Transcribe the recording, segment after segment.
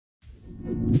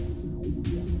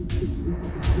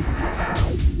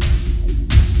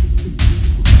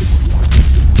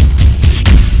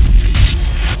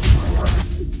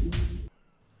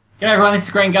G'day everyone, this is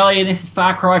Green Gully and this is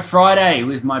Cry Friday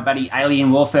with my buddy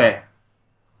Alienwarfare.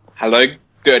 Hello,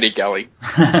 Dirty Gully.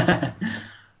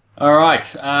 Alright,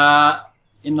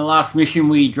 in the last mission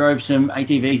we drove some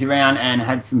ATVs around and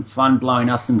had some fun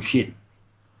blowing us some shit.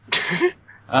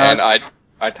 And I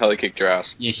totally kicked your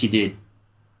ass. Yes, you did.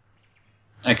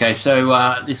 Okay, so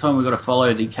this one we've got to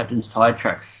follow the captain's tire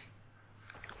tracks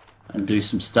and do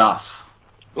some stuff.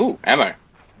 Ooh, ammo.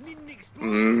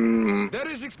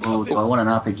 Oh, do I want an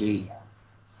RPG?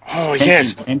 Oh,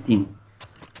 yes. Tempting.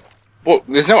 Well,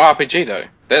 there's no RPG, though.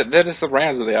 That is the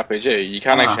rounds of the RPG. You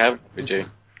can't actually have an RPG.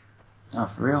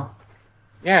 Oh, for real?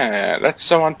 Yeah, that's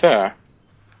so unfair.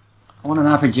 I want an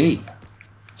RPG.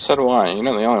 So do I. You're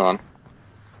not the only one.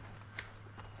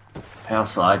 Power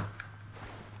slide.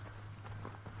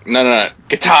 No.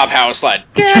 Guitar power slide.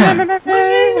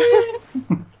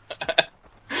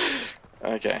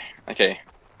 Okay.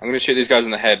 I'm gonna shoot these guys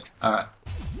in the head. Alright.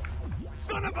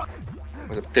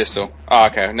 With a pistol. Oh,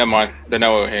 okay. Never mind. They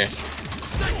know we're here.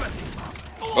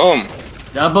 Boom.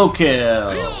 Double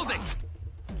kill.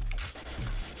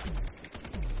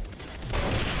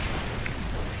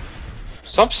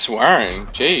 Stop swearing.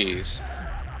 Jeez.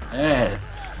 Yeah.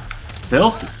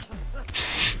 Filthy.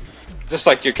 Just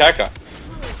like your caca.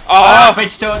 Oh,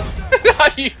 bitch to it.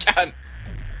 No, you can't.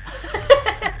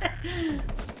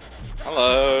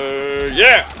 Hello.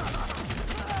 Yeah.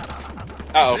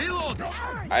 Uh oh.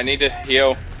 I need to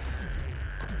heal.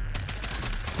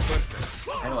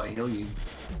 How do I heal you?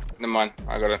 Never mind.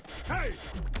 I got it.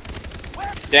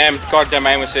 Damn. Goddamn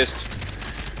aim assist.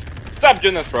 Stab you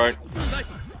in the throat.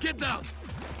 Get down.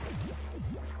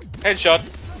 Headshot.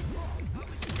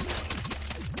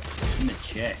 In the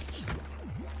chest.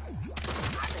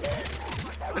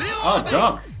 Oh,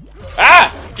 dogs.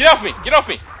 Ah! Get off me! Get off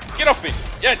me! Get off me!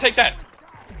 Yeah, take that!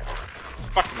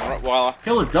 Fucking Rottweiler.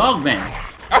 Kill a dog, man.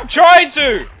 I'm trying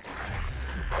to!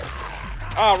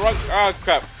 Oh, wrong. Oh,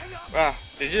 crap.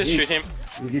 Did you just shoot him?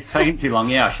 You're just taking too long.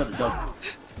 Yeah, I shot the dog.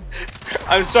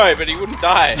 I'm sorry, but he wouldn't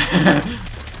die.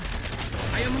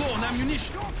 I am low on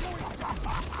ammunition.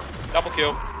 Double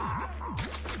kill.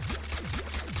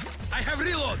 I have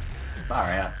reload. Far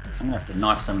out. I'm gonna have to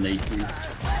knife some of these dudes.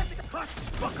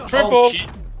 Triple. Oh, shit.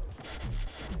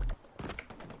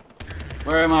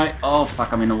 Where am I? Oh,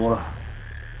 fuck, I'm in the water.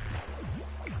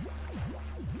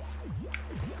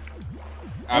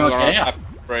 I'm Okay. gonna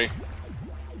free.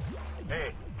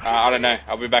 I don't know.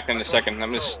 I'll be back in a second. Let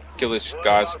me just kill these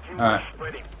guys. Alright.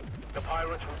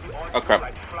 Oh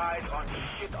crap.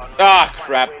 Ah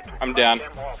crap. I'm down.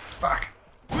 Fuck.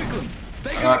 Quickly,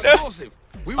 take an Alright. explosive.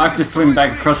 We will I have to destroy swim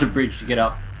back the across the bridge to get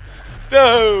up.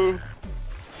 No!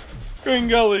 Green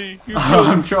Gully. You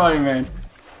I'm trying, man.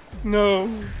 No.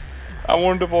 I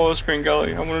want a divorce, Green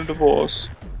Gully. I want a divorce.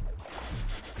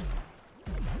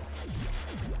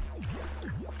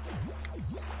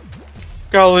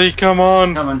 Gully, come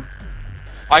on. Coming.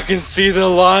 I can see the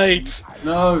light.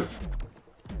 No.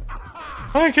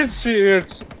 I can see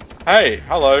it. Hey,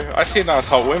 hello. I see nice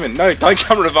hot women. No, don't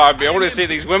come revive me. I want to see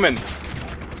these women.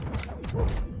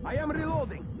 I am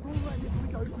reloading.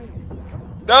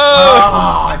 No!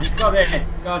 Oh, I just got there.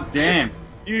 God damn.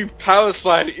 You power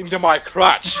slide into my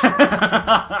crutch.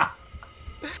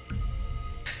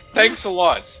 Thanks a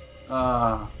lot.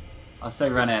 I say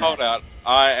run out. Hold out.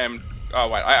 I am. Oh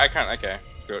wait, I can't. Okay,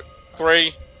 good.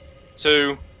 3,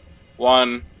 2,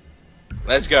 1.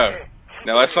 Let's go.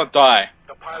 Now let's not die.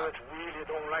 The pirates really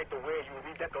don't like the way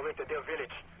you redecorated their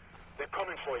village. They're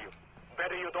coming for you.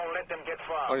 Better you don't let them get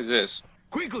far. What is this?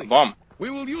 Quickly. Bomb. We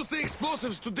will use the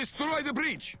explosives to destroy the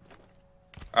bridge.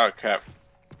 Oh crap.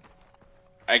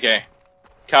 Okay,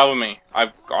 cover me.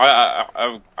 I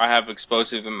have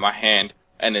explosive in my hand,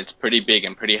 and it's pretty big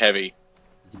and pretty heavy.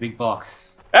 It's a big box.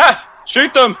 Ah!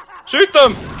 Shoot them! Shoot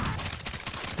them!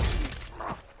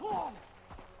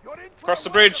 Cross the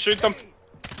bridge. Shoot them.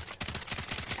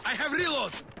 I have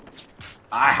reload.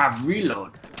 I have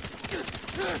reload.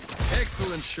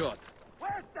 Excellent shot.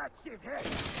 Where's that shithead?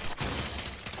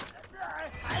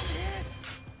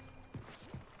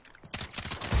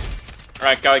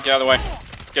 Alright, Gully, get out of the way.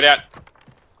 Get out.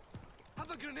 Have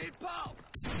a grenade, pal.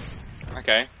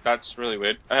 Okay, that's really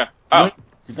weird. Oh,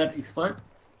 Did that explode?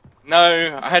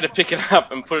 no, I had to pick it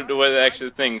up and put it to where the actual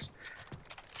things.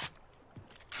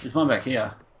 There's one back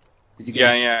here. Did you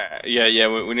get it? Yeah,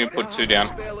 we need to put 2 down.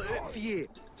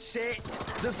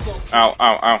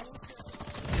 Ow.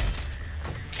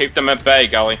 Keep them at bay,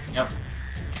 Gully. Yep.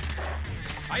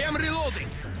 I am reloading.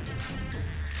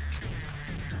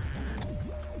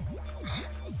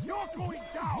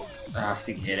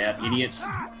 Stick your head out, idiots.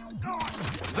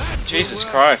 Jesus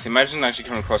Christ, imagine actually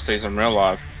coming across these in real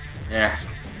life. Yeah.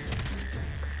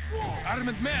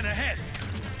 Armed man ahead.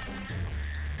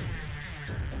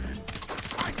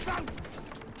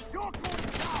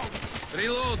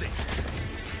 Reloading.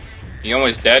 You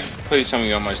almost dead? Please tell me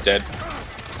you're almost dead.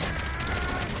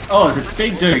 Oh, it's a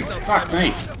big dude. Fuck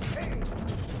me.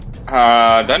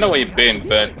 Don't know where you've been,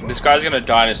 but this guy's gonna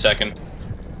die in a second.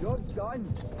 You're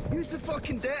done. Use the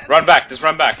fucking death. Run back, just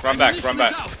run back, run back, run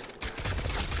back.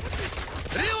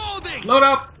 Reloading. Load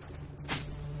up.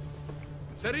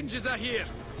 Syringes are here.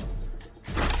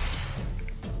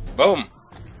 Boom.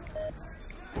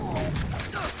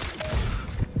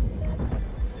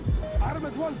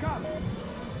 Armed one gun.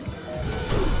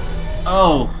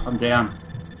 Oh, I'm down.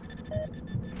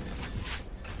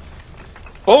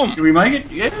 Boom. Did we make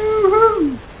it? Yeah.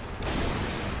 Woohoo.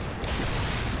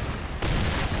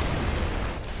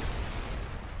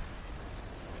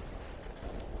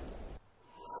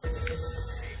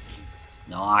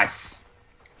 Nice.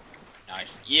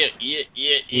 Nice. Yeah. Yeah.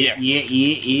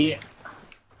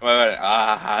 Wait.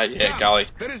 Yeah, golly.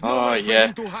 There is no Oh, way for yeah.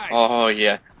 him to hide. Oh,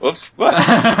 yeah. Whoops. What? What?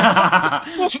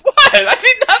 I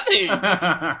did nothing.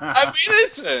 I'm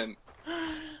innocent.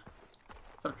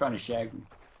 Stop trying to shag me.